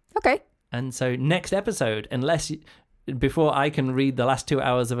before. Okay. And so next episode, before I can read the last 2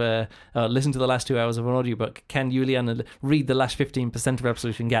 hours of listen to the last 2 hours of an audiobook, can Juliana read the last 15% of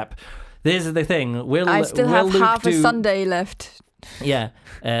Absolution Gap? This is the thing. I still have half a Sunday left. Yeah,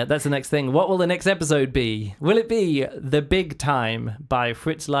 that's the next thing. What will the next episode be? Will it be The Big Time by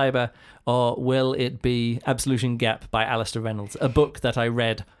Fritz Leiber, or will it be Absolution Gap by Alistair Reynolds, a book that I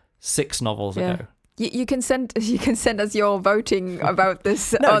read 6 novels ago? You can send us your voting about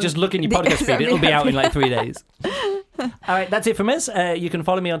this. No, just look in your podcast feed. It'll be out in like 3 days. All right, that's it from us. You can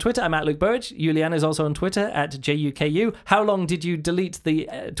follow me on Twitter. I'm at Luke Burridge. Juliana is also on Twitter at JUKU. How long did you delete the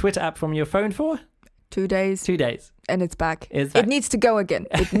Twitter app from your phone for? 2 days. 2 days. And it's back. It needs to go again.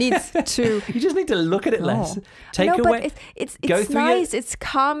 It needs to... You just need to look at it less. Take away... But it's nice. It's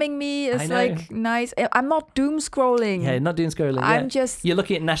calming me. It's like nice. I'm not doom scrolling. Yeah, not doom scrolling. I'm just... You're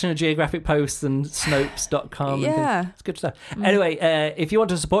looking at National Geographic posts and Snopes.com. Yeah. It's good stuff. Anyway, if you want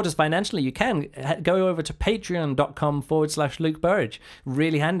to support us financially, you can go over to patreon.com/Luke Burridge.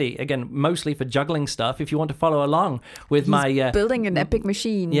 Really handy. Again, mostly for juggling stuff. If you want to follow along with my... building an epic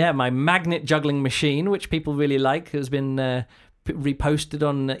machine. Yeah, my magnet juggling machine, which people really like, has been reposted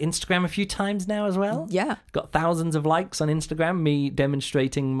on Instagram a few times now as well. Yeah. Got thousands of likes on Instagram, me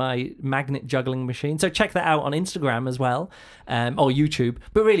demonstrating my magnet juggling machine. So check that out on Instagram as well, or YouTube.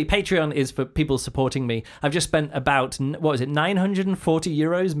 But really, Patreon is for people supporting me. I've just spent about, 940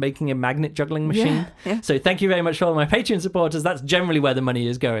 euros making a magnet juggling machine. Yeah. So thank you very much to all my Patreon supporters. That's generally where the money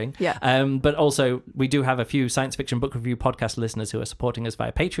is going. Yeah. But also, we do have a few science fiction book review podcast listeners who are supporting us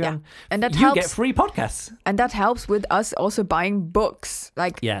via Patreon. Yeah. And that helps. You get free podcasts. And that helps with us also buying books.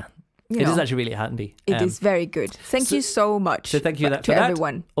 It is actually really handy. It is very good. Thank you so much. So thank you to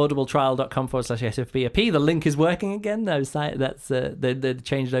everyone. Audibletrial.com/SFBRP. The link is working again. They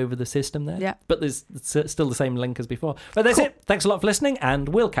changed over the system there. Yeah. But there's still the same link as before. But that's it. Thanks a lot for listening, and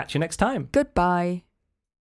we'll catch you next time. Goodbye.